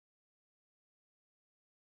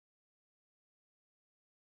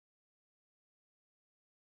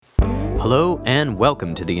Hello and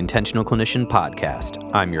welcome to the Intentional Clinician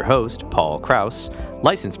Podcast. I'm your host, Paul Krause,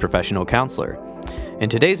 licensed professional counselor. In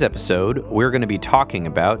today's episode, we're going to be talking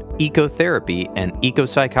about ecotherapy and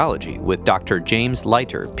ecopsychology with Dr. James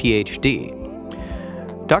Leiter, Ph.D.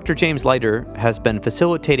 Dr. James Leiter has been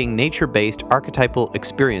facilitating nature-based archetypal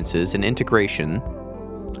experiences and integration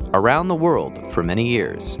around the world for many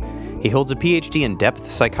years. He holds a Ph.D. in depth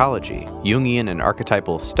psychology, Jungian and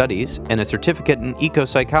archetypal studies, and a certificate in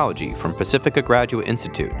ecopsychology from Pacifica Graduate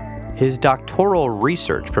Institute. His doctoral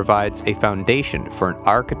research provides a foundation for an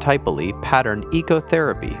archetypally patterned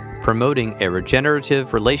ecotherapy, promoting a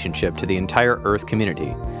regenerative relationship to the entire Earth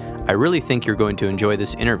community. I really think you're going to enjoy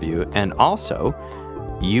this interview, and also,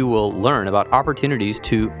 you will learn about opportunities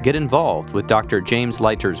to get involved with Dr. James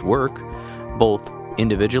Leiter's work, both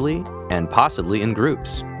individually and possibly in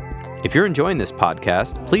groups. If you're enjoying this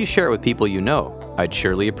podcast, please share it with people you know. I'd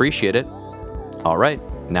surely appreciate it. All right,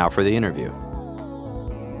 now for the interview.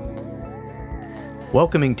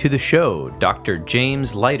 Welcoming to the show, Dr.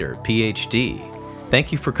 James Leiter, Ph.D.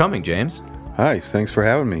 Thank you for coming, James. Hi, thanks for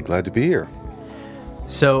having me. Glad to be here.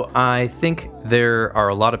 So I think there are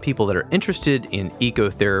a lot of people that are interested in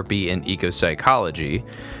ecotherapy and ecopsychology,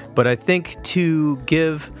 but I think to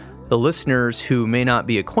give the listeners who may not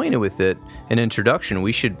be acquainted with it an introduction,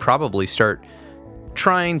 we should probably start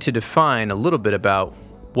trying to define a little bit about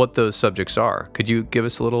what those subjects are. Could you give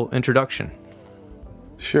us a little introduction?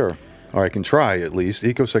 Sure. Or I can try at least.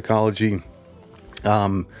 Ecopsychology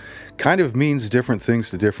kind of means different things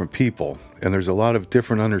to different people, and there's a lot of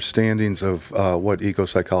different understandings of what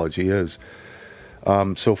ecopsychology is.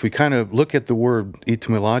 So if we kind of look at the word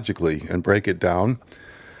etymologically and break it down,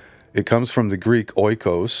 it comes from the Greek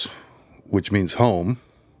oikos, which means home,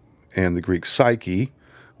 and the Greek psyche,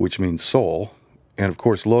 which means soul, and of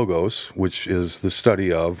course logos, which is the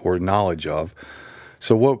study of or knowledge of.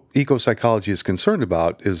 So what ecopsychology is concerned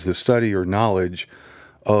about is the study or knowledge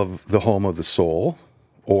of the home of the soul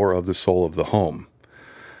or of the soul of the home.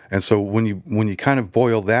 And so when you kind of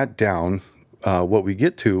boil that down, what we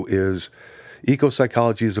get to is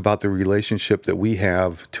ecopsychology is about the relationship that we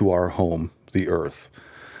have to our home, the earth.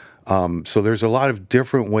 So there's a lot of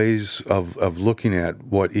different ways of looking at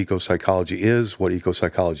what ecopsychology is, what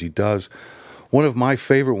ecopsychology does. One of my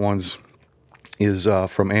favorite ones is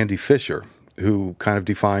from Andy Fisher, who kind of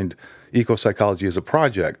defined ecopsychology as a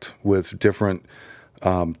project with different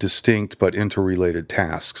distinct but interrelated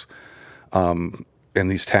tasks. And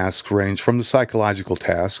these tasks range from the psychological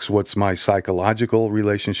tasks. What's my psychological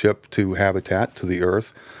relationship to habitat, to the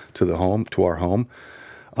earth, to the home, to our home?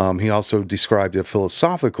 He also described a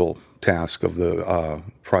philosophical task of the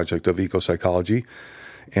project of ecopsychology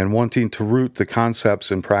and wanting to root the concepts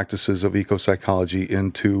and practices of ecopsychology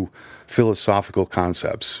into philosophical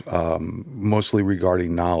concepts, mostly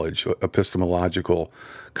regarding knowledge, epistemological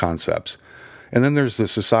concepts. And then there's the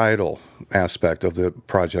societal aspect of the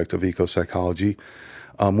project of ecopsychology,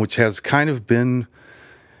 which has kind of been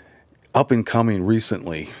up and coming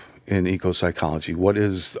recently in ecopsychology. What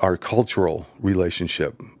is our cultural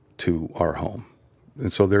relationship to our home?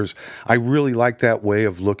 And so I really like that way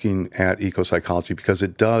of looking at ecopsychology because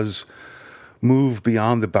it does move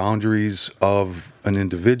beyond the boundaries of an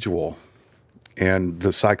individual and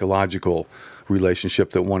the psychological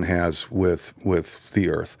relationship that one has with the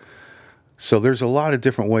earth. So there's a lot of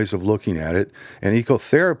different ways of looking at it, and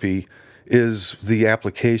ecotherapy is the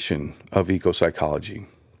application of ecopsychology.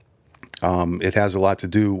 It has a lot to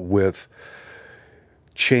do with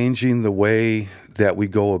changing the way that we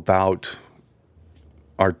go about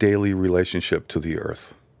our daily relationship to the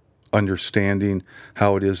earth, understanding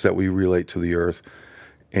how it is that we relate to the earth,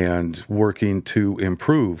 and working to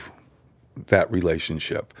improve that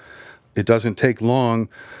relationship. It doesn't take long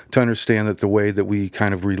to understand that the way that we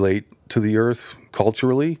kind of relate to the earth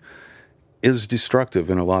culturally is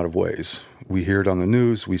destructive in a lot of ways. We hear it on the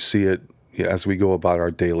news, we see it as we go about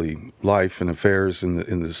our daily life and affairs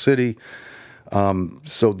in the city.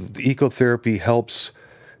 So the ecotherapy helps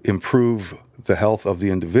improve the health of the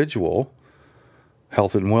individual,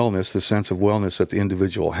 health and wellness, the sense of wellness that the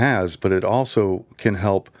individual has, but it also can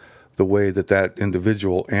help the way that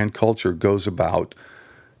individual and culture goes about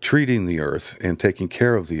treating the earth and taking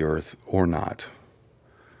care of the earth or not.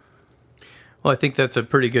 Well, I think that's a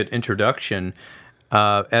pretty good introduction.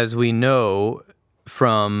 As we know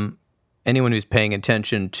from anyone who's paying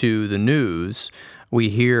attention to the news, we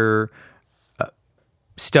hear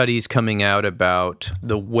studies coming out about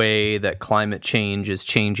the way that climate change is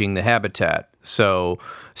changing the habitat. So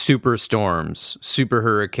superstorms, super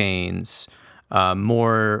hurricanes,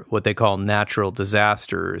 more what they call natural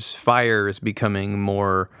disasters, fires becoming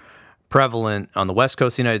more prevalent on the west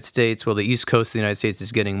coast of the United States, while the east coast of the United States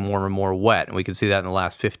is getting more and more wet, and we can see that in the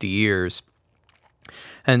last 50 years.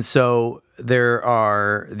 And so there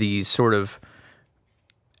are these sort of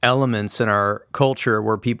elements in our culture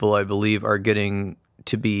where people, I believe, are getting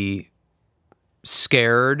to be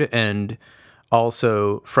scared and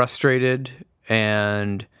also frustrated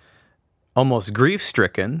and almost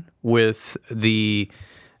grief-stricken with the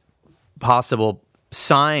possible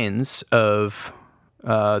signs of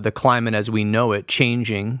the climate as we know it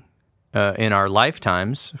changing in our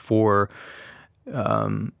lifetimes for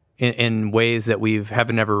in ways that we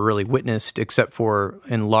haven't ever really witnessed except for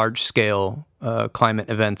in large-scale climate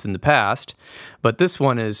events in the past. But this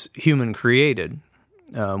one is human-created,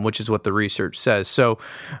 which is what the research says. So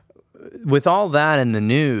with all that in the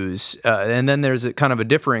news, and then there's a kind of a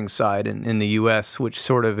differing side in the U.S., which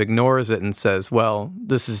sort of ignores it and says, well,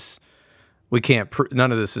 this is...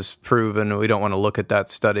 none of this is proven. We don't want to look at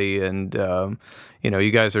that study, and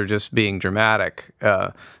you guys are just being dramatic.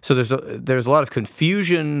 So there's a lot of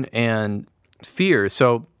confusion and fear.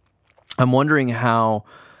 So I'm wondering how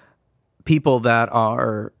people that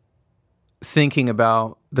are thinking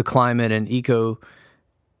about the climate and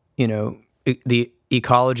the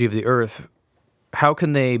ecology of the earth, how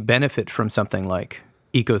can they benefit from something like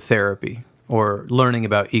ecotherapy or learning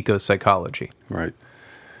about ecopsychology? Right.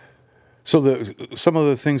 So some of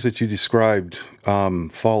the things that you described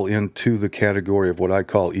fall into the category of what I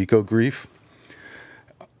call eco-grief.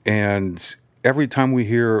 And every time we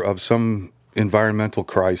hear of some environmental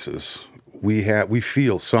crisis, we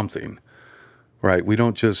feel something, right? We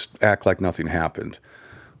don't just act like nothing happened.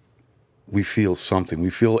 We feel something.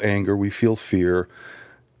 We feel anger. We feel fear.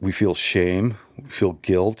 We feel shame. We feel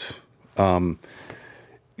guilt.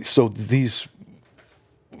 So these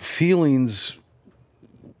feelings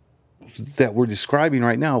that we're describing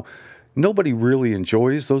right now, nobody really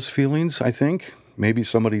enjoys those feelings, I think. Maybe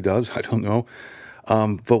somebody does, I don't know.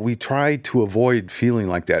 But we try to avoid feeling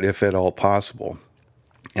like that, if at all possible.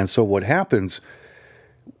 And so what happens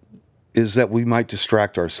is that we might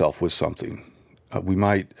distract ourselves with something. We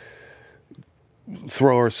might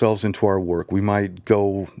throw ourselves into our work. We might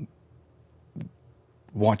go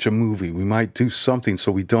watch a movie. We might do something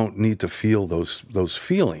so we don't need to feel those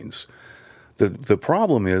feelings. The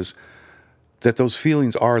problem is that those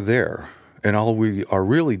feelings are there, and all we are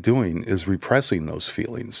really doing is repressing those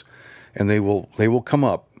feelings, and they will come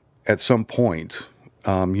up at some point,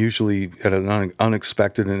 usually at an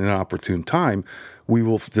unexpected and inopportune time.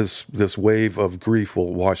 This wave of grief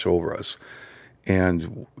will wash over us,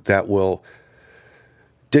 and that will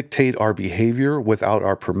dictate our behavior without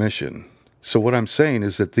our permission. So what I'm saying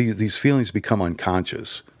is that these feelings become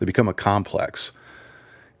unconscious. They become a complex,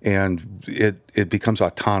 and it becomes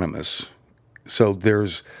autonomous. So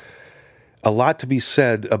there's a lot to be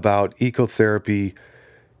said about ecotherapy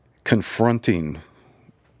confronting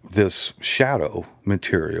this shadow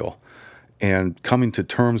material and coming to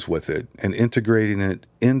terms with it and integrating it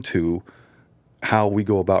into how we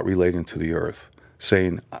go about relating to the earth,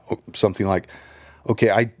 saying something like,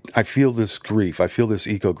 okay, I feel this grief. I feel this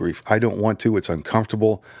eco-grief. I don't want to. It's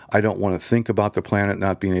uncomfortable. I don't want to think about the planet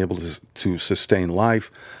not being able to sustain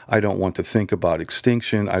life. I don't want to think about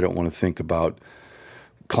extinction. I don't want to think about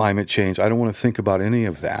climate change. I don't want to think about any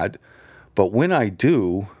of that. But when I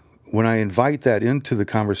do, when I invite that into the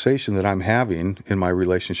conversation that I'm having in my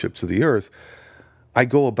relationship to the earth, I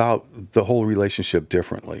go about the whole relationship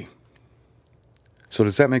differently. So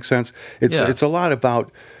does that make sense? It's a lot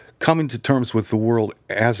about coming to terms with the world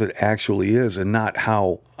as it actually is and not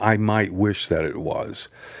how I might wish that it was.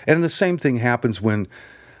 And the same thing happens when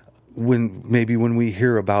we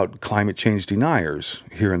hear about climate change deniers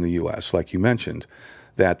here in the U.S., like you mentioned,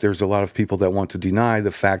 that there's a lot of people that want to deny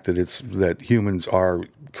the fact that humans are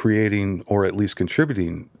creating or at least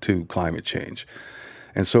contributing to climate change.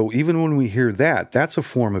 And so even when we hear that, that's a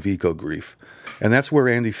form of eco-grief. And that's where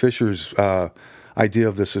Andy Fisher's idea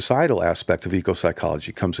of the societal aspect of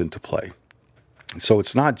ecopsychology comes into play. So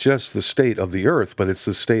it's not just the state of the earth, but it's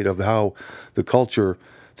the state of how the culture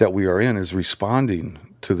that we are in is responding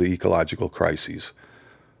to the ecological crises.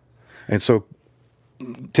 And so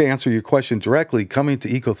to answer your question directly, coming to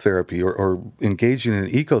ecotherapy or engaging in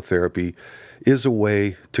ecotherapy is a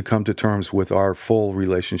way to come to terms with our full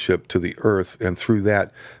relationship to the earth, and through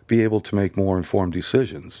that be able to make more informed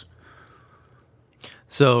decisions.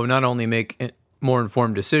 So not only make more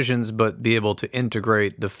informed decisions, but be able to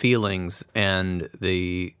integrate the feelings and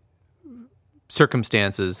the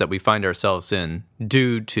circumstances that we find ourselves in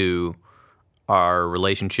due to our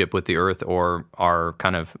relationship with the earth or our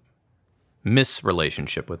kind of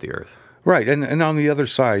misrelationship with the earth. Right. And on the other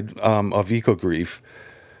side of eco-grief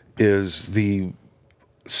is the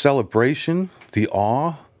celebration, the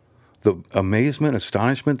awe, the amazement,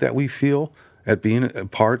 astonishment that we feel at being a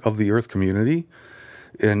part of the Earth community.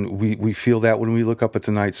 And we feel that when we look up at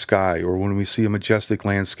the night sky, or when we see a majestic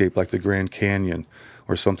landscape like the Grand Canyon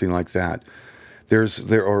or something like that.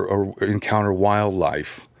 Or encounter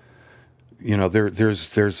wildlife. There's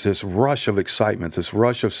this rush of excitement, this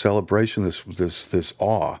rush of celebration, this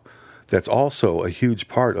awe that's also a huge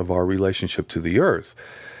part of our relationship to the Earth.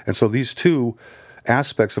 And so these two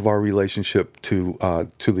aspects of our relationship to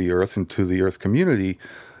the Earth and to the Earth community,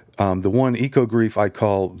 the one eco-grief I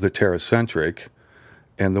call the terracentric,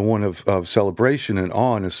 and the one of celebration and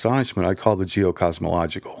awe and astonishment I call the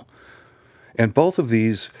geocosmological. And both of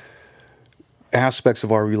these aspects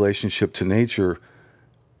of our relationship to nature,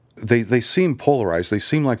 they seem polarized. They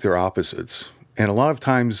seem like they're opposites. And a lot of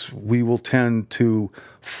times we will tend to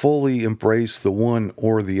fully embrace the one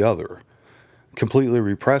or the other, completely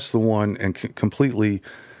repress the one and completely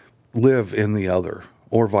live in the other,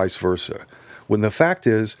 or vice versa. When the fact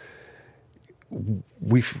is,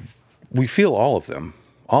 we feel all of them.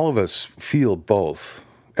 All of us feel both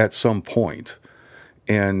at some point.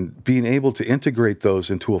 And being able to integrate those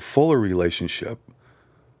into a fuller relationship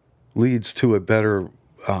leads to a better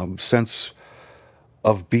sense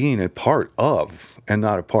of being a part of and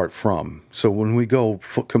not apart from. So when we go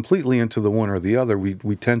completely into the one or the other,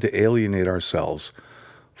 we tend to alienate ourselves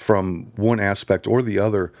from one aspect or the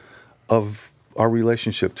other of our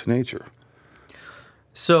relationship to nature.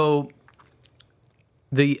 So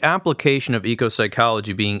the application of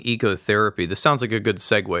ecopsychology being ecotherapy, this sounds like a good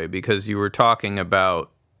segue, because you were talking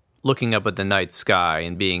about looking up at the night sky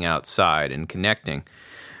and being outside and connecting.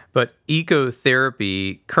 But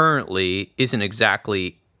ecotherapy currently isn't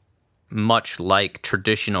exactly much like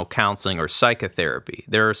traditional counseling or psychotherapy.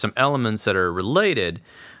 There are some elements that are related,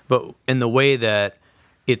 but in the way that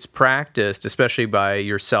it's practiced, especially by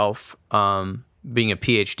yourself being a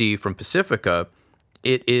Ph.D. from Pacifica,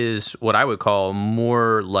 it is what I would call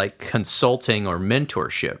more like consulting or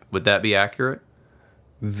mentorship. Would that be accurate?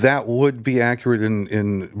 That would be accurate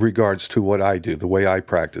in regards to what I do, the way I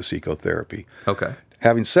practice ecotherapy. Okay.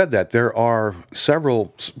 Having said that, there are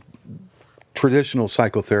several traditional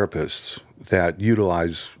psychotherapists that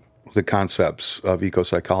utilize the concepts of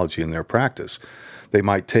ecopsychology in their practice. They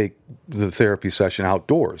might take the therapy session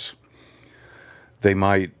outdoors. They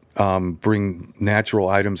might bring natural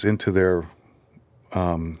items into their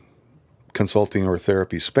consulting or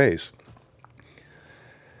therapy space.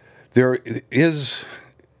 There is,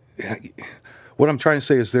 what I'm trying to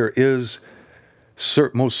say is there is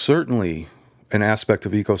most certainly an aspect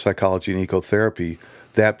of ecopsychology and ecotherapy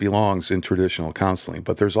that belongs in traditional counseling,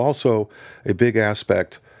 but there's also a big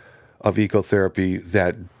aspect of ecotherapy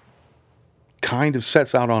that kind of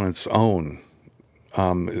sets out on its own,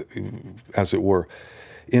 as it were,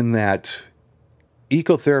 in that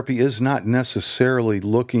ecotherapy is not necessarily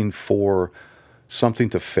looking for something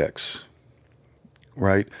to fix,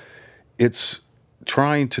 right? It's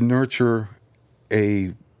trying to nurture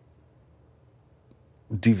a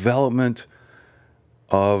development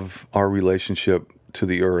of our relationship to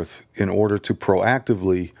the earth in order to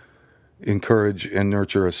proactively encourage and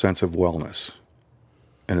nurture a sense of wellness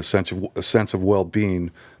and a sense of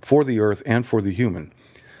well-being for the earth and for the human.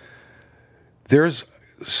 There's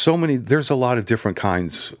a lot of different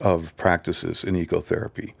kinds of practices in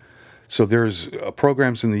ecotherapy. So there's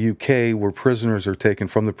programs in the UK where prisoners are taken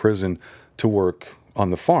from the prison to work on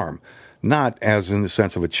the farm, not as in the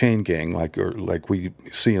sense of a chain gang like we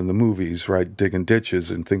see in the movies, right, digging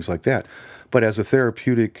ditches and things like that, but as a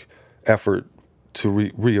therapeutic effort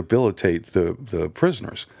to rehabilitate the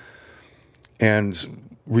prisoners. And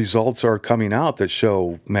results are coming out that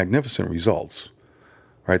show magnificent results.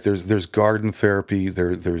 Right, there's garden therapy,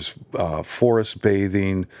 there's forest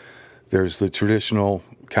bathing, there's the traditional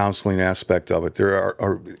counseling aspect of it. There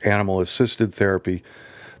are animal-assisted therapy.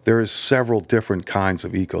 There is several different kinds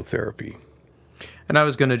of ecotherapy. And I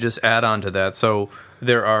was going to just add on to that. So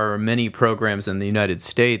there are many programs in the United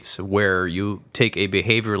States where you take a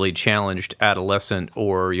behaviorally challenged adolescent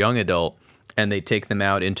or young adult and they take them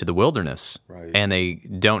out into the wilderness. Right. And they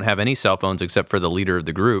don't have any cell phones except for the leader of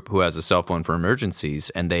the group who has a cell phone for emergencies.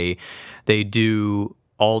 And they do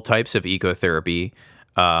all types of ecotherapy,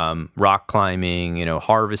 rock climbing,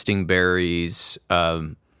 harvesting berries,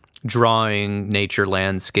 drawing nature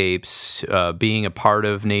landscapes, being a part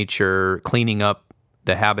of nature, cleaning up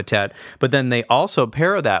the habitat. But then they also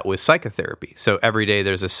pair that with psychotherapy. So every day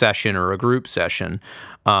there's a session or a group session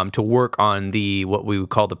to work on what we would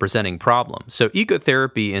call the presenting problem. So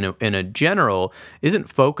ecotherapy in a general isn't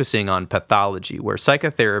focusing on pathology, where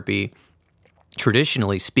psychotherapy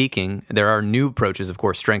traditionally speaking, there are new approaches, of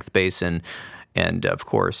course, strength-based and of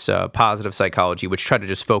course, positive psychology, which try to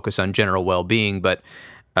just focus on general well-being. But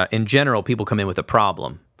in general, people come in with a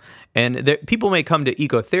problem. And people may come to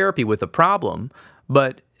ecotherapy with a problem,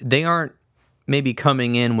 but they aren't maybe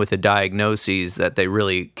coming in with a diagnosis that they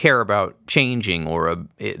really care about changing, or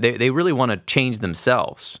they really want to change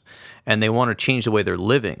themselves, and they want to change the way they're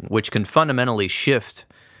living, which can fundamentally shift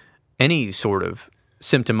any sort of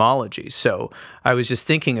symptomology. So I was just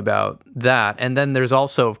thinking about that. And then there's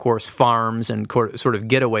also, of course, farms and sort of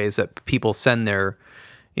getaways that people send their,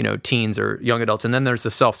 teens or young adults. And then there's the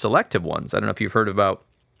self-selective ones. I don't know if you've heard about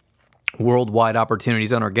worldwide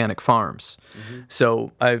opportunities on organic farms. Mm-hmm.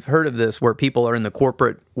 So I've heard of this where people are in the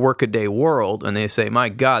corporate workaday world and they say, my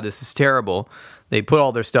God, this is terrible. They put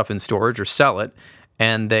all their stuff in storage or sell it.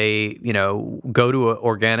 And they, go to an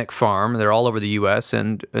organic farm. They're all over the U.S.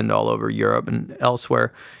 and all over Europe and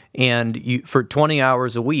elsewhere. And for 20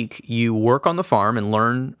 hours a week, you work on the farm and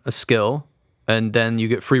learn a skill, and then you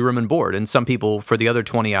get free room and board. And some people, for the other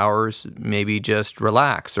 20 hours, maybe just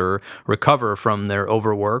relax or recover from their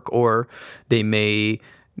overwork, or they may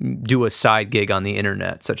do a side gig on the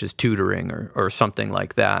internet, such as tutoring or something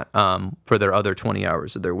like that, for their other 20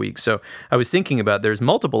 hours of their week. So I was thinking about there's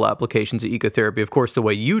multiple applications of ecotherapy. Of course, the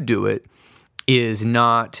way you do it is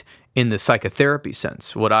not in the psychotherapy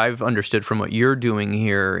sense. What I've understood from what you're doing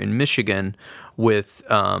here in Michigan with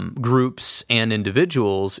groups and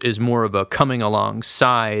individuals is more of a coming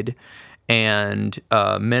alongside and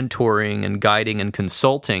mentoring and guiding and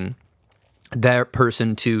consulting that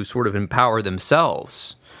person to sort of empower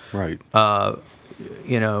themselves. Right.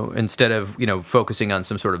 Instead of, focusing on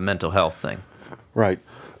some sort of mental health thing. Right.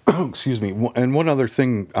 Excuse me. And one other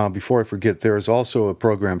thing, before I forget, there is also a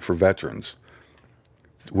program for veterans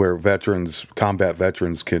where combat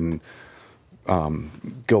veterans can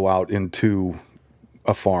go out into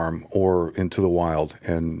a farm or into the wild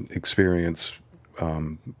and experience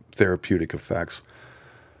therapeutic effects.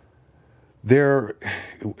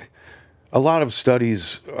 A lot of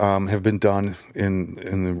studies have been done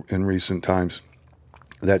in recent times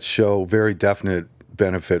that show very definite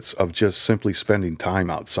benefits of just simply spending time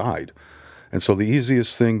outside. And so the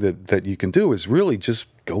easiest thing that you can do is really just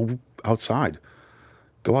go outside.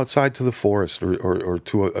 Go outside to the forest or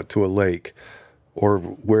to a lake or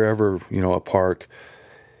wherever, a park,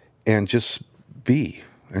 and just be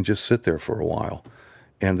and just sit there for a while.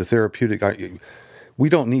 And the therapeutic, we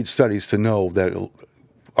don't need studies to know that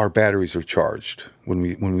our batteries are charged when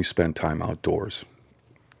we spend time outdoors.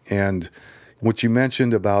 And what you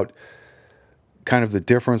mentioned about kind of the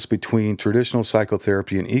difference between traditional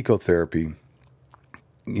psychotherapy and ecotherapy,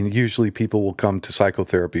 usually people will come to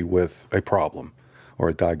psychotherapy with a problem or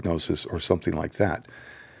a diagnosis or something like that.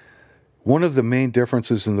 One of the main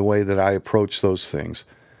differences in the way that I approach those things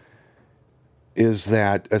is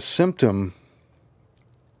that a symptom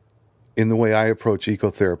in the way I approach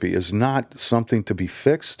ecotherapy is not something to be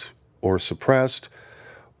fixed or suppressed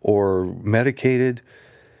or medicated.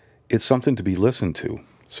 It's something to be listened to.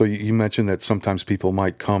 So you mentioned that sometimes people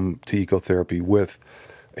might come to ecotherapy with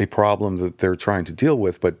a problem that they're trying to deal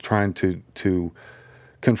with, but trying to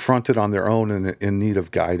confront it on their own and in need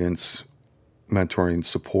of guidance, mentoring,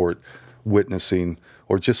 support, witnessing,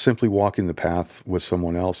 or just simply walking the path with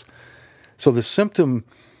someone else. So the symptom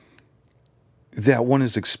that one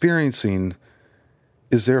is experiencing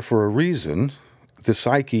is there for a reason. The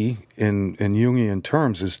psyche, in Jungian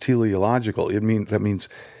terms, is teleological. That means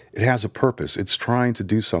it has a purpose. It's trying to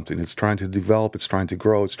do something. It's trying to develop. It's trying to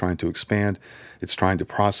grow. It's trying to expand. It's trying to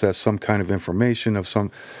process some kind of information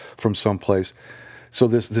from some place. So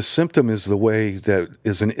the symptom is the way that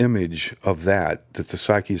is an image of that the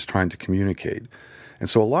psyche is trying to communicate. And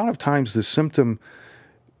so a lot of times the symptom,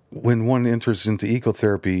 when one enters into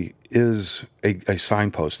ecotherapy, is a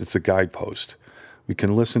signpost. It's a guidepost. We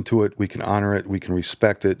can listen to it. We can honor it. We can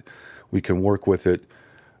respect it. We can work with it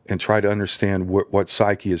and try to understand what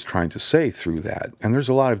psyche is trying to say through that. And there's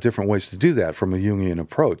a lot of different ways to do that from a Jungian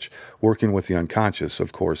approach, working with the unconscious,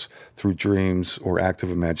 of course, through dreams or active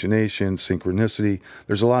imagination, synchronicity.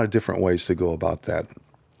 There's a lot of different ways to go about that.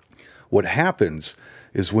 What happens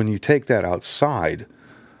is when you take that outside,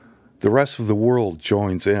 the rest of the world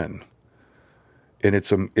joins in. And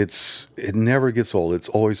it never gets old. It's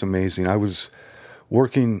always amazing. I was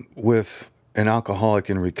working with an alcoholic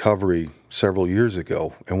in recovery several years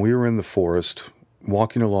ago, and we were in the forest,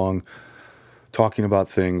 walking along, talking about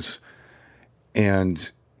things,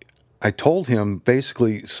 and I told him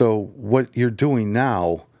basically, so what you're doing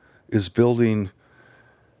now is building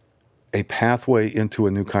a pathway into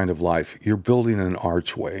a new kind of life. You're building an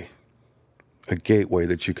archway, a gateway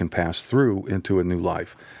that you can pass through into a new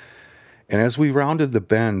life. And as we rounded a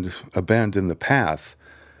bend in the path,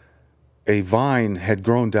 a vine had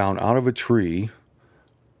grown down out of a tree,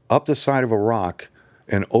 up the side of a rock,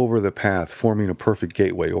 and over the path, forming a perfect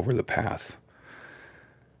gateway over the path.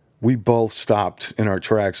 We both stopped in our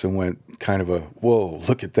tracks and went kind of whoa,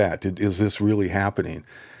 look at that. Is this really happening?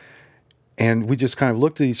 And we just kind of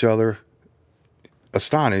looked at each other,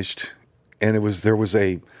 astonished, and there was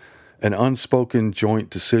an unspoken joint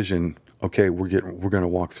decision. Okay, we're going to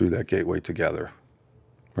walk through that gateway together,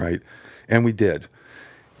 right? And we did.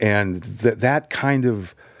 And that kind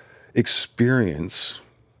of experience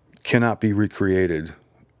cannot be recreated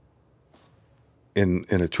in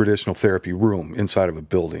a traditional therapy room inside of a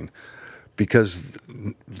building, because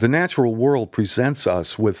the natural world presents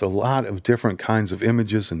us with a lot of different kinds of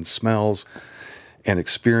images and smells and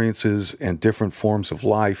experiences and different forms of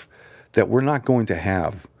life that we're not going to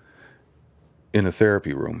have in a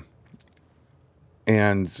therapy room.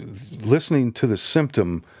 And listening to the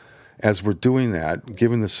symptom as we're doing that,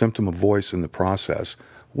 giving the symptom a voice in the process,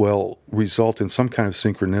 will result in some kind of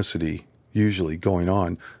synchronicity usually going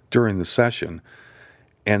on during the session.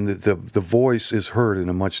 And the voice is heard in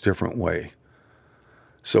a much different way.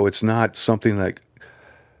 So it's not something like,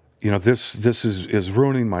 this is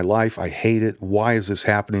ruining my life. I hate it. Why is this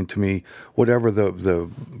happening to me? Whatever the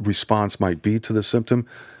response might be to the symptom,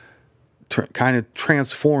 kind of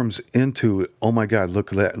transforms into, oh my God,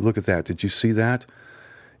 look at that. Did you see that?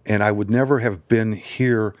 And I would never have been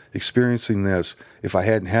here experiencing this if I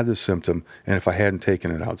hadn't had this symptom and if I hadn't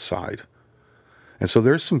taken it outside. And so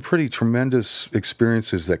there's some pretty tremendous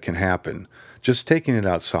experiences that can happen just taking it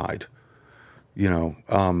outside,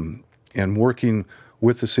 and working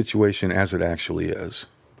with the situation as it actually is.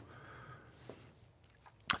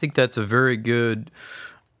 I think that's a very good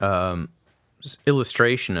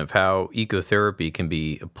illustration of how ecotherapy can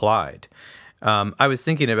be applied. I was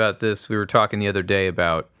thinking about this. We were talking the other day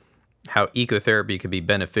about how ecotherapy can be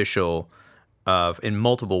beneficial in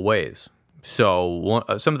multiple ways. So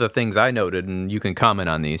some of the things I noted, and you can comment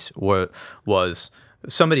on these, was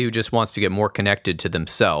somebody who just wants to get more connected to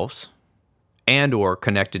themselves and or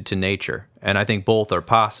connected to nature. And I think both are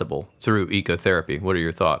possible through ecotherapy. What are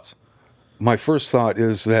your thoughts? My first thought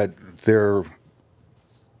is that there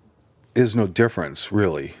is no difference,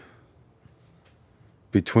 really,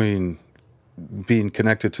 between being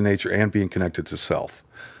connected to nature and being connected to self.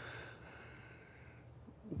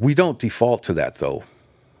 We don't default to that, though.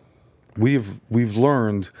 We've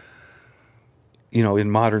learned,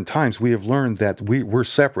 in modern times, we have learned that we're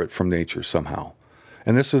separate from nature somehow.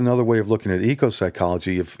 And this is another way of looking at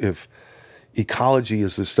ecopsychology. If ecology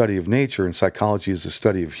is the study of nature and psychology is the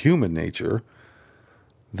study of human nature,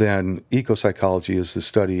 then ecopsychology is the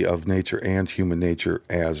study of nature and human nature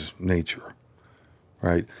as nature,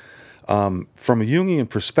 right? From a Jungian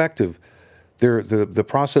perspective, the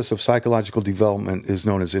process of psychological development is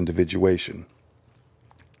known as individuation,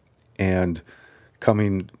 and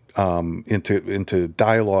coming into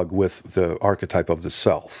dialogue with the archetype of the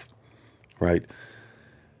self, right?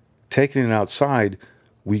 Taking it outside,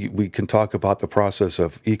 we can talk about the process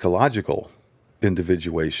of ecological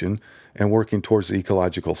individuation and working towards the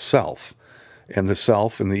ecological self. And the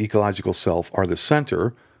self and the ecological self are the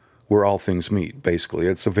center where all things meet, basically.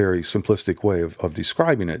 It's a very simplistic way of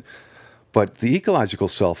describing it. But the ecological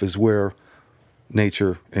self is where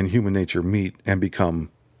nature and human nature meet and become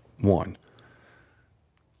one.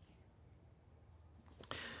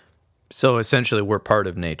 So essentially, we're part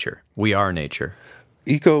of nature. We are nature.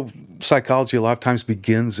 Ecopsychology a lot of times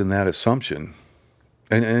begins in that assumption.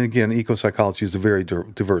 And again, ecopsychology is a very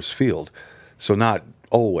diverse field, so not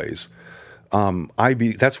always.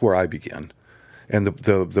 That's where I begin. And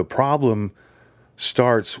the problem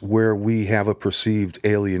starts where we have a perceived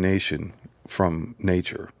alienation from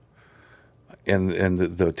nature. And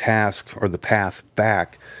the task or the path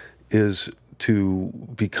back is to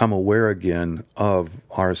become aware again of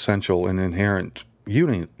our essential and inherent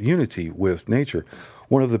unity with nature.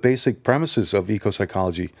 One of the basic premises of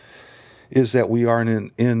ecopsychology is that we are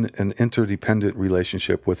in an interdependent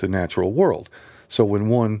relationship with the natural world. So when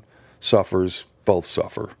one suffers, both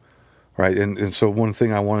suffer, right? And so one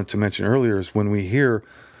thing I wanted to mention earlier is when we hear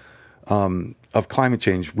of climate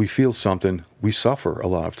change, we feel something, we suffer a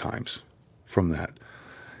lot of times from that.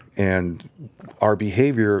 And our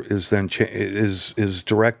behavior is then is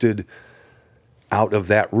directed out of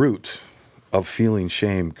that root of feeling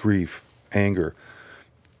shame, grief, anger.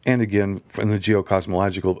 And again, in the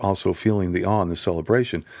geocosmological, also feeling the awe and the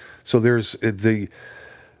celebration. So there's the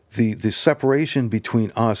separation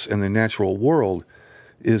between us and the natural world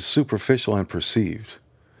is superficial and perceived.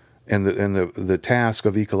 And the task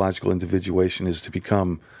of ecological individuation is to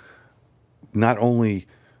become not only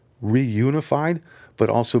reunified, but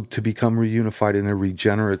also to become reunified in a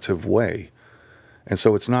regenerative way. And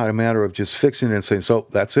so it's not a matter of just fixing it and saying, so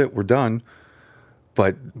that's it, we're done,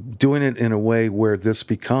 but doing it in a way where this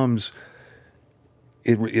becomes,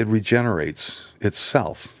 it regenerates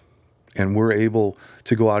itself. And we're able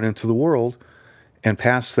to go out into the world and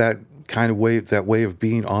pass that kind of way, that way of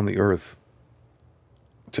being on the earth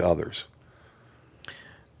to others.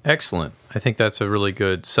 Excellent. I think that's a really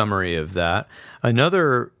good summary of that.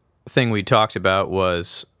 Another thing we talked about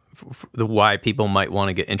was why people might want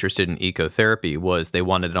to get interested in ecotherapy was they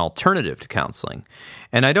wanted an alternative to counseling.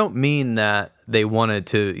 And I don't mean that they wanted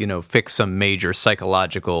to, fix some major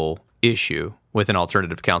psychological issue with an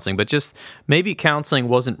alternative counseling, but just maybe counseling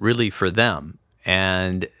wasn't really for them.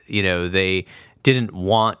 And, they didn't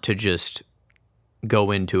want to just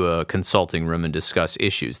go into a consulting room and discuss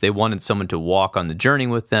issues. They wanted someone to walk on the journey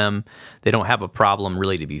with them. They don't have a problem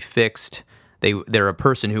really to be fixed. They're a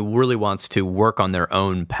person who really wants to work on their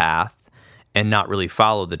own path and not really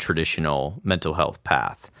follow the traditional mental health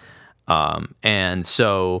path. And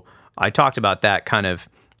so I talked about that, kind of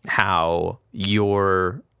how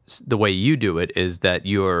the way you do it is that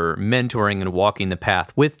you're mentoring and walking the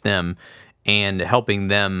path with them and helping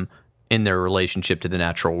them in their relationship to the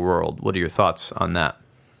natural world. What are your thoughts on that?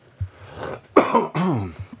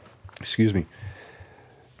 Excuse me.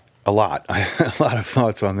 A lot of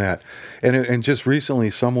thoughts on that. And just recently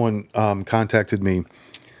someone contacted me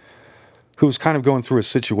who was kind of going through a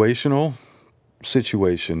situational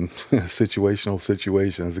situation. Situational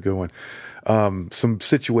situation is a good one. Some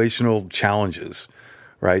situational challenges,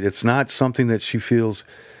 right? It's not something that she feels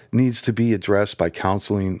needs to be addressed by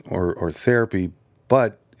counseling or therapy,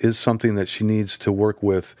 but is something that she needs to work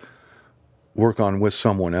on with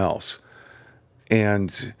someone else.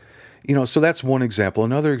 And, so that's one example.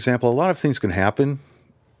 Another example, a lot of things can happen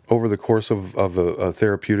over the course of a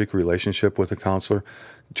therapeutic relationship with a counselor.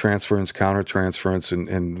 Transference, countertransference,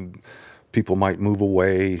 and people might move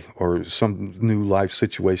away, or some new life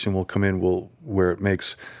situation will come in where it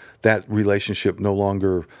makes that relationship no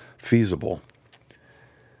longer feasible.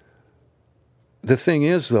 The thing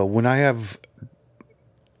is, though, when I've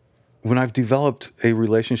developed a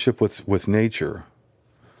relationship with nature,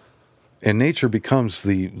 and nature becomes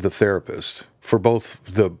the therapist for both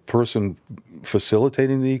the person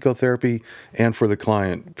facilitating the ecotherapy and for the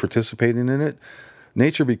client participating in it,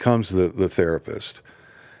 nature becomes the therapist.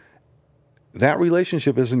 That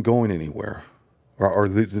relationship isn't going anywhere, or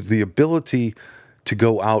the ability to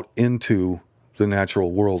go out into the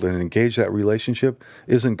natural world and engage that relationship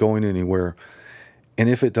isn't going anywhere. And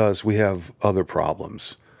if it does, we have other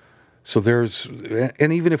problems. So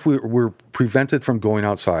and even if we're prevented from going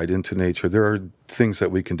outside into nature, there are things that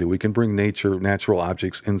we can do. We can bring natural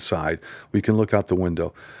objects inside. We can look out the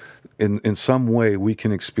window. In some way, we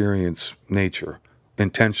can experience nature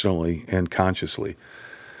intentionally and consciously.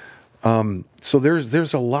 So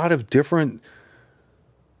there's a lot of different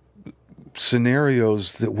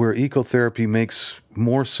scenarios where ecotherapy makes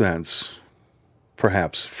more sense,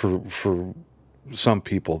 perhaps, for some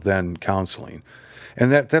people than counseling. And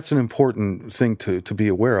that's an important thing to be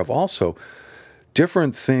aware of. Also,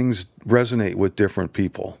 different things resonate with different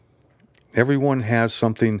people. Everyone has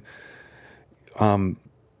something,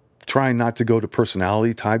 trying not to go to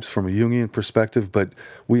personality types from a Jungian perspective, but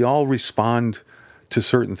we all respond to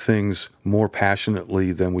certain things more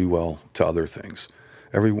passionately than we will to other things.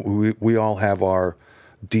 We all have our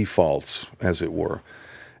defaults, as it were.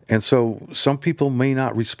 And so some people may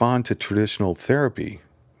not respond to traditional therapy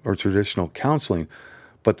or traditional counseling,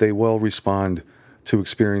 but they will respond to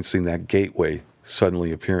experiencing that gateway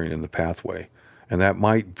suddenly appearing in the pathway. And that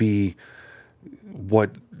might be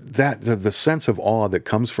the sense of awe that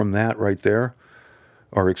comes from that right there,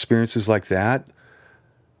 or experiences like that,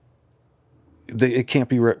 it can't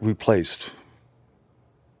be replaced.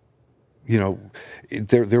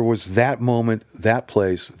 There was that moment, that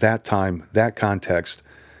place, that time, that context,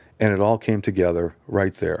 and it all came together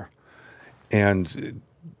right there. And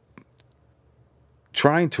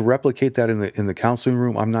trying to replicate that in the counseling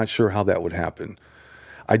room, I'm not sure how that would happen.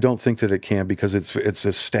 I don't think that it can, because it's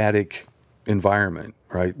a static environment,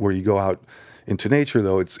 right? Where you go out into nature,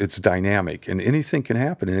 though, it's dynamic, and anything can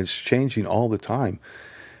happen, and it's changing all the time.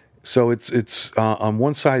 So it's on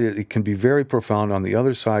one side it can be very profound. On the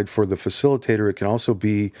other side, for the facilitator, it can also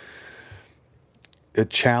be a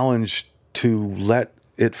challenge to let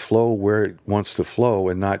it flow where it wants to flow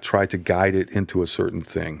and not try to guide it into a certain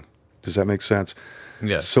thing. Does that make sense?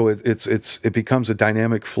 Yes. So it becomes a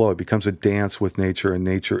dynamic flow. It becomes a dance with nature, and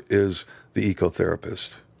nature is the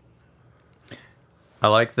ecotherapist. I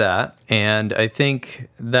like that. And I think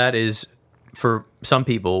that is, for some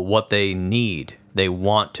people, what they need. They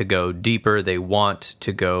want to go deeper. They want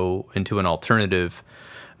to go into an alternative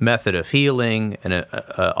method of healing and an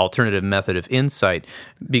alternative method of insight,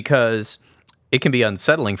 because it can be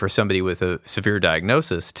unsettling for somebody with a severe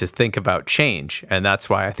diagnosis to think about change. And that's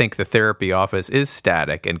why I think the therapy office is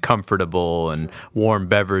static and comfortable and warm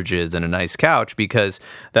beverages and a nice couch, because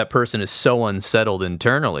that person is so unsettled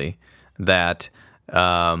internally that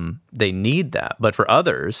they need that. But for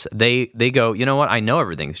others, they go, you know what? I know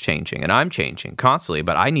everything's changing and I'm changing constantly,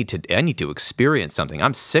 but I need to experience something.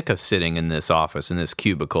 I'm sick of sitting in this office, in this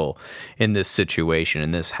cubicle, in this situation,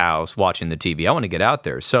 in this house, watching the TV. I want to get out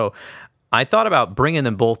there. So I thought about bringing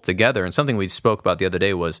them both together, and something we spoke about the other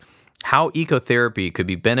day was how ecotherapy could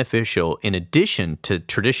be beneficial in addition to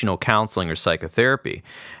traditional counseling or psychotherapy.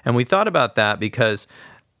 And we thought about that because,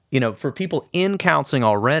 for people in counseling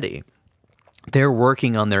already, they're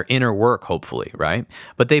working on their inner work, hopefully, right?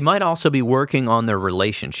 But they might also be working on their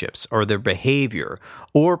relationships or their behavior,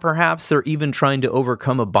 or perhaps they're even trying to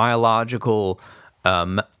overcome a biological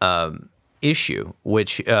issue,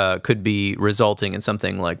 which could be resulting in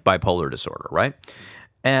something like bipolar disorder, right?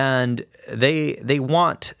 And they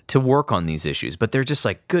want to work on these issues, but they're just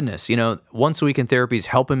like, goodness, once a week in therapy is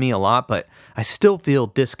helping me a lot, but I still feel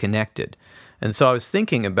disconnected. And so I was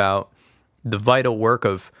thinking about the vital work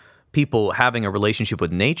of people having a relationship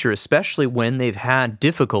with nature, especially when they've had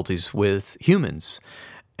difficulties with humans.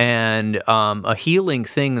 And a healing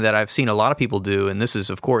thing that I've seen a lot of people do, and this is,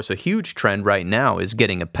 of course, a huge trend right now, is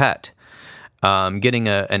getting a pet. Getting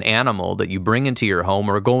an animal that you bring into your home,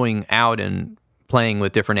 or going out and playing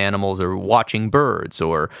with different animals, or watching birds,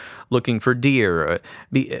 or looking for deer.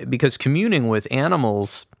 Because communing with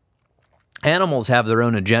animals have their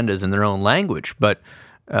own agendas and their own language, but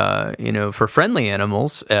for friendly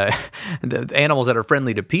animals, the animals that are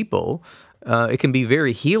friendly to people, it can be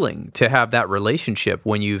very healing to have that relationship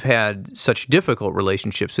when you've had such difficult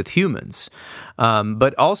relationships with humans.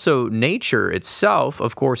 But also nature itself,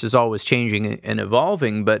 of course, is always changing and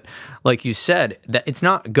evolving. But like you said, that it's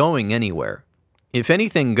not going anywhere. If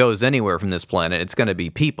anything goes anywhere from this planet, it's going to be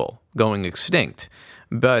people going extinct.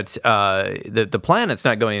 But the planet's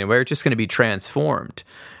not going anywhere. It's just going to be transformed.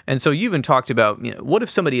 And so you even talked about, what if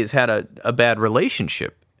somebody has had a bad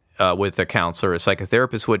relationship with a counselor or a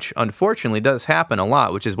psychotherapist, which unfortunately does happen a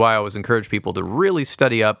lot, which is why I always encourage people to really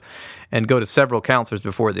study up and go to several counselors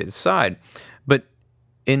before they decide. But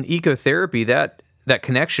in ecotherapy, that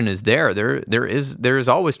connection is there. There is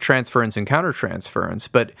always transference and countertransference,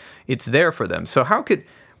 but it's there for them. So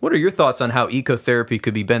what are your thoughts on how ecotherapy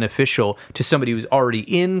could be beneficial to somebody who's already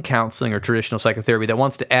in counseling or traditional psychotherapy that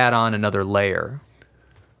wants to add on another layer?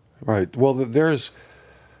 Right. Well,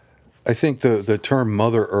 I think the term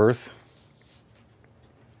Mother Earth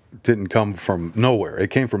didn't come from nowhere.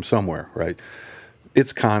 It came from somewhere, right?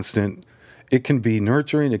 It's constant. It can be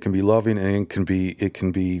nurturing, it can be loving, and it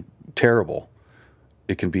can be terrible.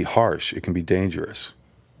 It can be harsh. It can be dangerous,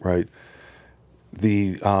 right?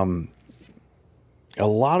 A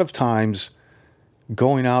lot of times,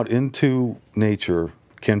 going out into nature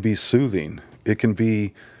can be soothing. It can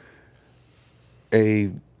be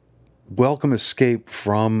a welcome escape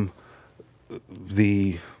from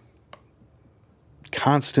the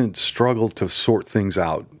constant struggle to sort things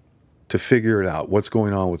out, to figure it out. What's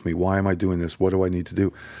going on with me? Why am I doing this? What do I need to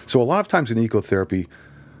do? So a lot of times in ecotherapy,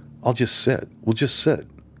 I'll just sit. We'll just sit.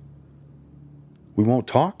 We won't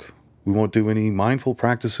talk. We won't do any mindful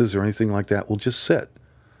practices or anything like that. We'll just sit.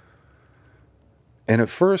 And at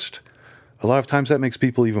first, a lot of times that makes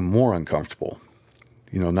people even more uncomfortable.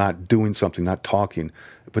 Not doing something, not talking,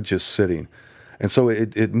 but just sitting. And so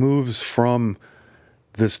it moves from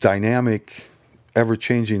this dynamic,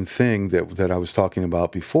 ever-changing thing that I was talking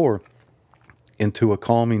about before into a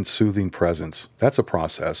calming, soothing presence. That's a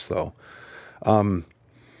process, though.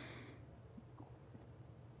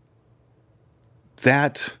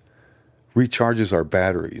 That recharges our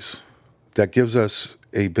batteries. That gives us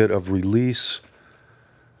a bit of release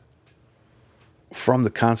from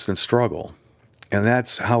the constant struggle. And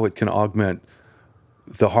that's how it can augment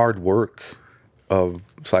the hard work of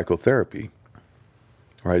psychotherapy,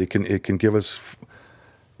 right? It can give us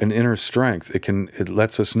an inner strength. It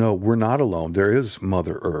lets us know we're not alone. There is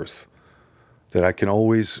Mother Earth that I can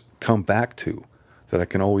always come back to, that I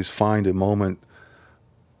can always find a moment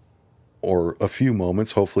or a few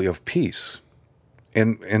moments, hopefully, of peace.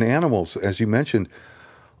 And animals, as you mentioned,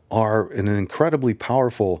 are an incredibly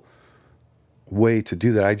powerful way to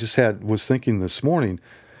do that. I was thinking this morning,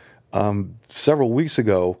 several weeks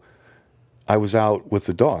ago, I was out with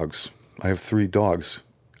the dogs. I have 3 dogs.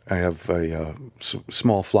 I have a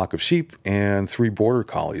small flock of sheep and 3 border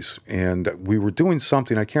collies. And we were doing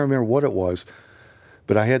something, I can't remember what it was,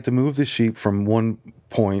 but I had to move the sheep from one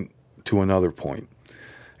point to another point.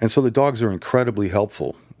 And so the dogs are incredibly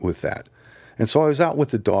helpful with that. And so I was out with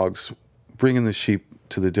the dogs, bringing the sheep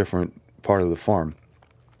to the different part of the farm.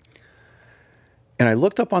 And I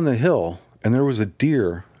looked up on the hill, and there was a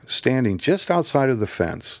deer standing just outside of the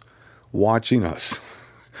fence, watching us.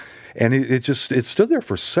 And it stood there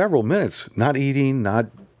for several minutes, not eating, not,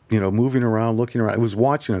 moving around, looking around. It was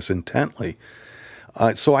watching us intently.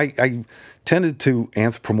 So I tended to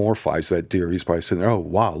anthropomorphize that deer. He's probably sitting there, oh,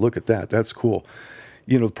 wow, look at that. That's cool.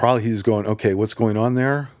 Probably he's going, okay, what's going on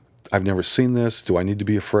there? I've never seen this. Do I need to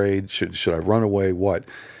be afraid? Should I run away? What?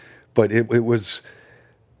 But it was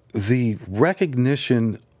the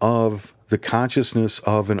recognition of the consciousness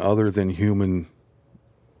of the other than human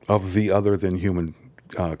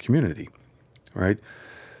community, right?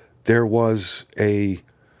 There was a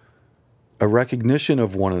recognition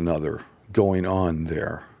of one another going on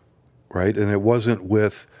there, right? And it wasn't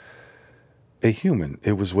with a human.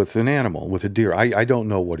 It was with an animal, with a deer. I don't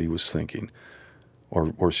know what he was thinking,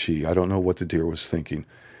 or she. I don't know what the deer was thinking.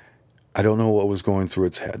 I don't know what was going through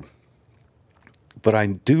its head. But I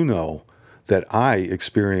do know that I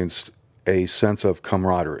experienced a sense of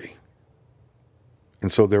camaraderie.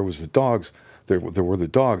 And so there was the dogs, there were the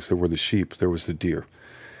dogs, there were the sheep, there was the deer,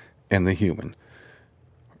 and the human.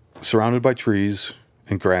 Surrounded by trees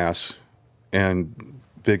and grass and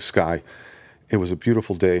big sky. It was a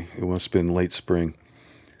beautiful day. It must have been late spring.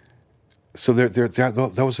 So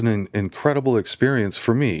that was an incredible experience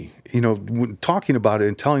for me. Talking about it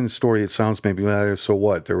and telling the story, it sounds maybe, so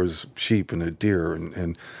what? There was sheep and a deer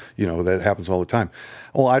and that happens all the time.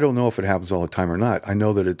 Well, I don't know if it happens all the time or not. I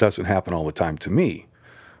know that it doesn't happen all the time to me,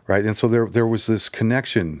 right? And so there was this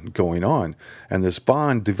connection going on, and this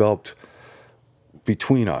bond developed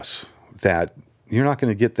between us that you're not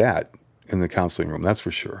going to get that in the counseling room, that's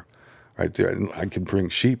for sure. Right there, I could bring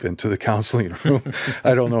sheep into the counseling room.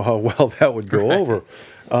 I don't know how well that would go over.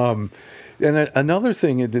 And then another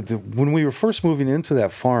thing, when we were first moving into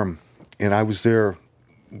that farm, and I was there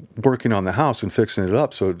working on the house and fixing it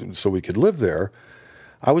up so we could live there,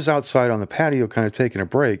 I was outside on the patio kind of taking a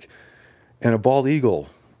break, and a bald eagle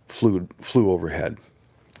flew overhead.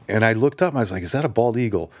 And I looked up and I was like, is that a bald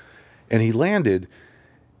eagle? And he landed.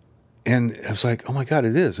 And I was like, oh my God,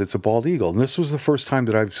 it is. It's a bald eagle. And this was the first time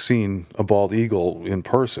that I've seen a bald eagle in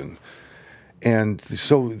person. And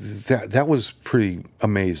so that was pretty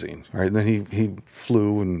amazing, right? And then he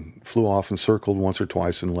flew off and circled once or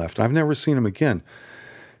twice and left. I've never seen him again.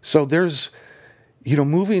 So there's,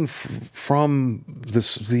 moving from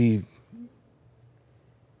the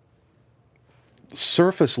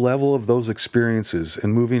surface level of those experiences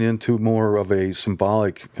and moving into more of a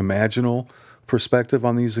symbolic, imaginal perspective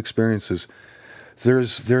on these experiences,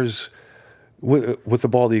 there's with the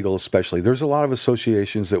bald eagle especially, there's a lot of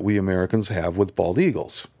associations that we Americans have with bald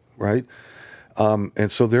eagles, right? And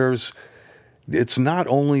so it's not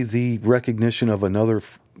only the recognition of another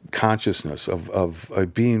consciousness of a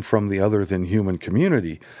being from the other than human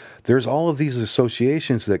community. There's all of these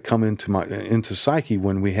associations that come into psyche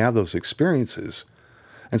when we have those experiences.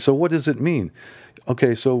 And so what does it mean?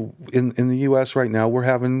 Okay, so in the U.S. right now, we're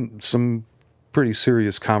having some pretty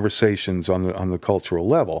serious conversations on the cultural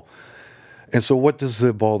level. And so what does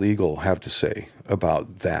the bald eagle have to say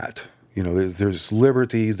about that? There's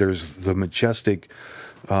liberty, there's the majestic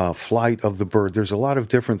flight of the bird. There's a lot of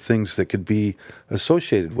different things that could be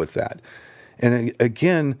associated with that. And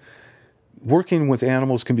again, working with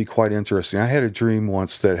animals can be quite interesting. I had a dream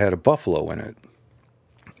once that had a buffalo in it.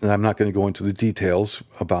 And I'm not going to go into the details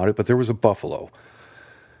about it, but there was a buffalo.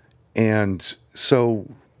 And so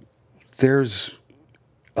there's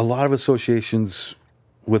a lot of associations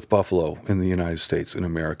with buffalo in the United States, in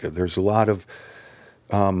America. There's a lot of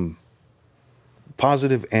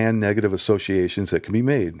positive and negative associations that can be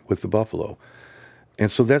made with the buffalo.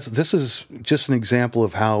 And so this is just an example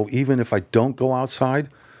of how even if I don't go outside,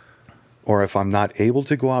 or if I'm not able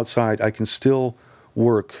to go outside, I can still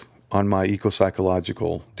work on my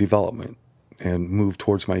ecopsychological development and move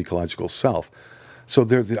towards my ecological self. So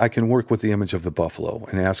I can work with the image of the buffalo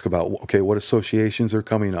and ask about, okay, what associations are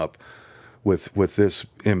coming up with this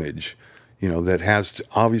image, that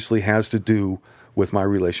obviously has to do with my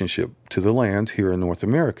relationship to the land here in North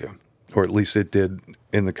America, or at least it did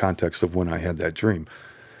in the context of when I had that dream.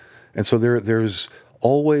 And so there's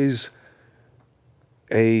always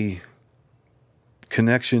a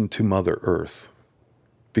connection to Mother Earth,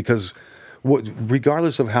 because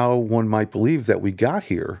regardless of how one might believe that we got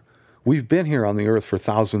here, We've been here on the earth for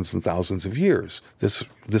thousands and thousands of years.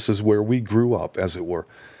 This is where we grew up, as it were.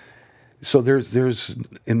 So there's,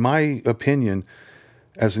 in my opinion,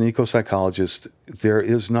 as an ecopsychologist, there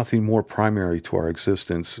is nothing more primary to our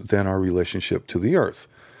existence than our relationship to the earth.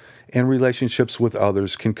 And relationships with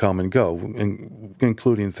others can come and go,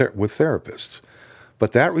 including with therapists.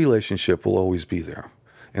 But that relationship will always be there.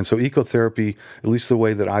 And so ecotherapy, at least the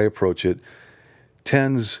way that I approach it,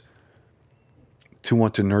 tends to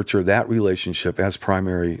want to nurture that relationship as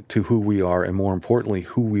primary to who we are, and more importantly,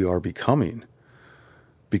 who we are becoming.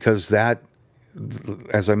 Because that,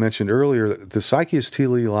 as I mentioned earlier, the psyche is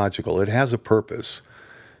teleological. It has a purpose.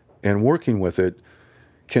 And working with it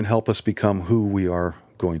can help us become who we are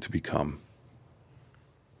going to become.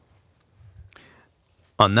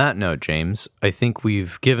 On that note, James, I think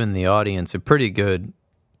we've given the audience a pretty good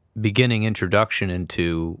beginning introduction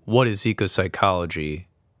into what is ecopsychology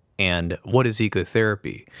and what is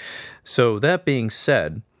ecotherapy. So that being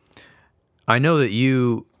said, I know that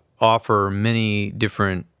you offer many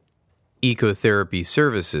different ecotherapy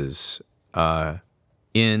services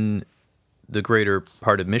in the greater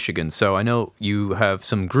part of Michigan. So I know you have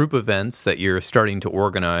some group events that you're starting to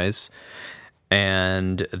organize,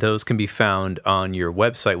 and those can be found on your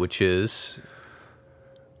website, which is?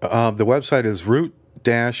 The website is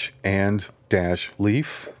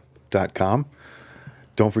root-and-leaf.com.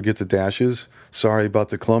 Don't forget the dashes. Sorry about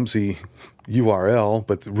the clumsy URL,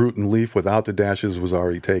 but the root and leaf without the dashes was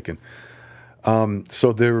already taken.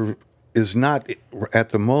 So there is not, at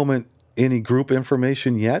the moment, any group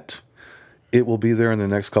information yet. It will be there in the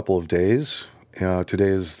next couple of days. Today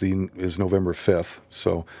is November 5th.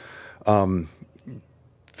 So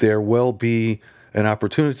there will be an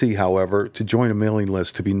opportunity, however, to join a mailing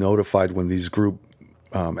list to be notified when these group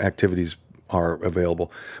activities are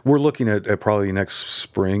available. We're looking at probably next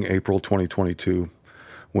spring, April 2022,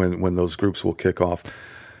 when those groups will kick off.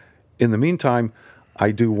 In the meantime,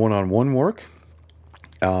 I do one-on-one work,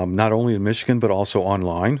 not only in Michigan, but also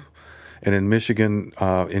online. And in Michigan,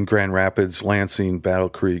 in Grand Rapids, Lansing, Battle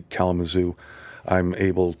Creek, Kalamazoo, I'm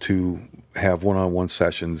able to have one-on-one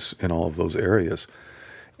sessions in all of those areas.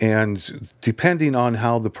 And depending on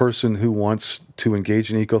how the person who wants to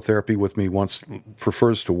engage in ecotherapy with me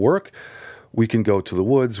prefers to work, we can go to the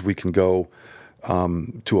woods, we can go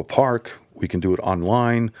to a park, we can do it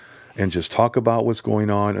online and just talk about what's going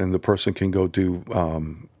on, and the person can go do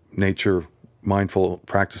nature mindful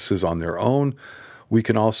practices on their own. We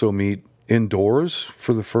can also meet indoors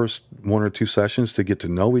for the first one or two sessions to get to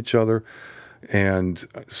know each other. And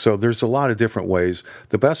so there's a lot of different ways.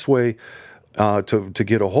 The best way to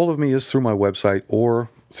get a hold of me is through my website or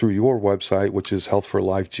through your website, which is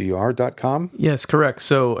healthforlifegr.com. Yes, correct.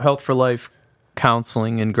 So Health for Life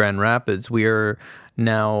Counseling in Grand Rapids, we are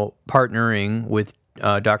now partnering with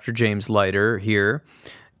Dr. James Leiter here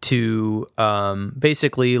to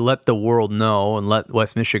basically let the world know and let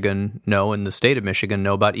West Michigan know and the state of Michigan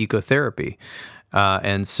know about ecotherapy.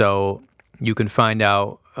 And so you can find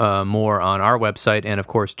out more on our website and, of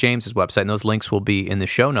course, James's website, and those links will be in the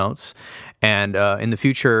show notes. And in the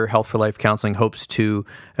future, Health for Life Counseling hopes to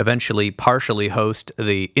eventually partially host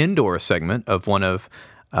the indoor segment of one of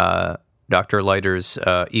Dr. Leiter's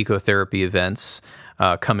ecotherapy events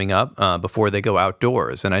coming up before they go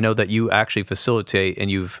outdoors. And I know that you actually facilitate, and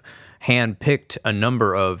you've handpicked a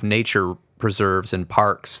number of nature preserves and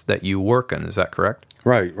parks that you work in. Is that correct?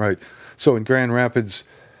 Right. So in Grand Rapids,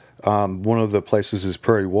 one of the places is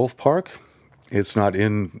Prairie Wolf Park. It's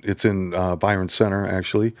in Byron Center,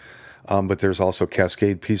 actually. But there's also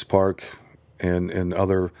Cascade Peace Park and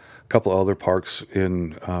a couple other parks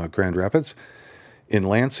in Grand Rapids. In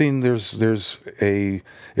Lansing, it's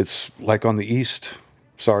like on the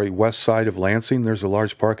west side of Lansing. There's a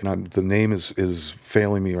large park, and the name is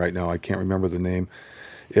failing me right now. I can't remember the name.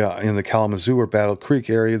 Yeah, in the Kalamazoo or Battle Creek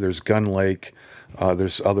area, there's Gun Lake.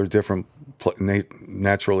 There's other different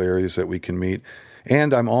natural areas that we can meet.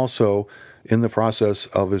 And I'm also in the process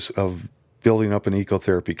of building up an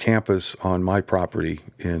ecotherapy campus on my property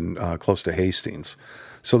in close to Hastings.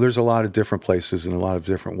 So there's a lot of different places and a lot of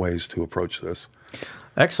different ways to approach this.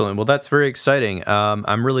 Excellent. Well, that's very exciting.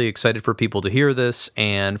 I'm really excited for people to hear this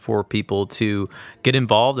and for people to get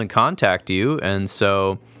involved and contact you. And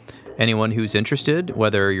so anyone who's interested,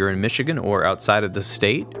 whether you're in Michigan or outside of the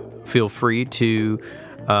state, feel free to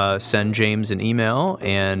send James an email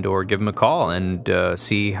or give him a call and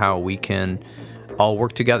see how we can all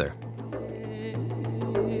work together.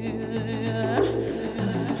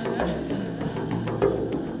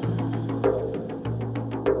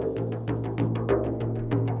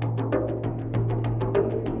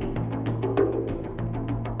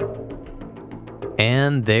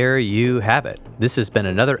 And there you have it. This has been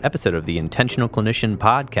another episode of the Intentional Clinician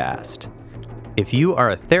Podcast. If you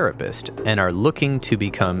are a therapist and are looking to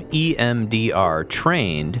become EMDR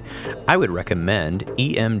trained, I would recommend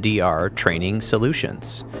EMDR Training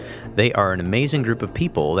Solutions. They are an amazing group of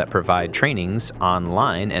people that provide trainings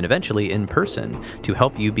online and eventually in person to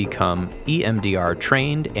help you become EMDR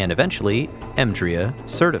trained and eventually EMDRIA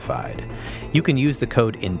certified. You can use the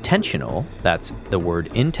code INTENTIONAL, that's the word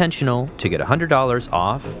intentional, to get $100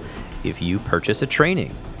 off if you purchase a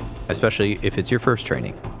training, especially if it's your first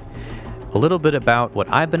training. A little bit about what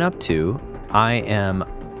I've been up to. I am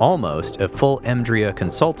almost a full EMDRIA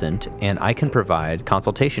consultant, and I can provide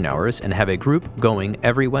consultation hours and have a group going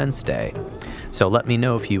every Wednesday. So let me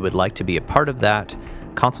know if you would like to be a part of that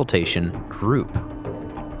consultation group.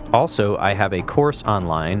 Also, I have a course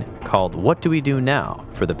online called What Do We Do Now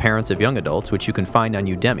for the parents of young adults, which you can find on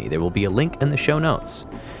Udemy. There will be a link in the show notes.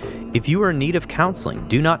 If you are in need of counseling,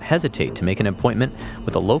 do not hesitate to make an appointment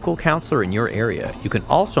with a local counselor in your area. You can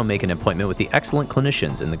also make an appointment with the excellent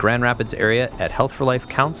clinicians in the Grand Rapids area at Health for Life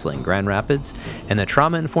Counseling Grand Rapids and the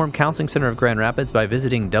Trauma Informed Counseling Center of Grand Rapids by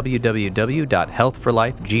visiting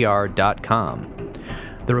www.healthforlifegr.com.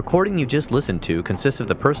 The recording you just listened to consists of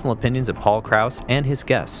the personal opinions of Paul Krauss and his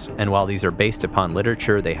guests, and while these are based upon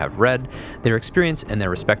literature they have read, their experience in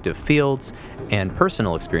their respective fields, and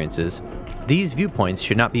personal experiences, these viewpoints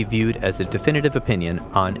should not be viewed as the definitive opinion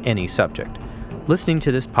on any subject. Listening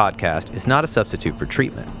to this podcast is not a substitute for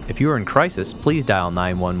treatment. If you are in crisis, please dial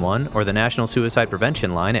 911 or the National Suicide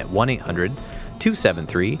Prevention Line at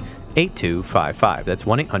 1-800-273-8255. That's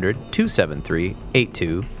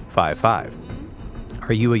 1-800-273-8255.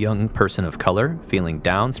 Are you a young person of color, feeling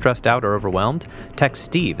down, stressed out, or overwhelmed? Text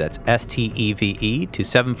Steve, that's STEVE, to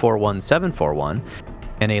 741-741,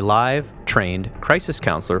 and a live, trained crisis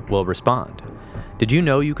counselor will respond. Did you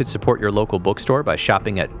know you could support your local bookstore by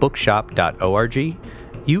shopping at bookshop.org?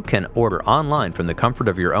 You can order online from the comfort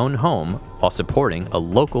of your own home while supporting a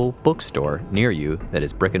local bookstore near you that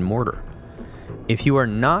is brick and mortar. If you are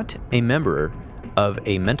not a member of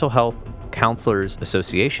a mental health Counselors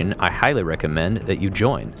Association, I highly recommend that you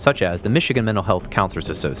join, such as the Michigan Mental Health Counselors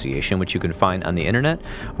Association, which you can find on the internet,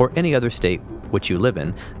 or any other state which you live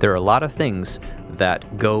in. There are a lot of things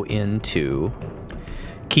that go into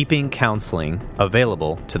keeping counseling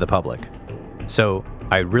available to the public. So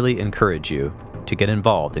I really encourage you to get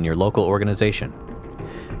involved in your local organization.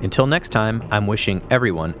 Until next time, I'm wishing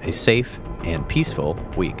everyone a safe and peaceful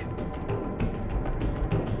week.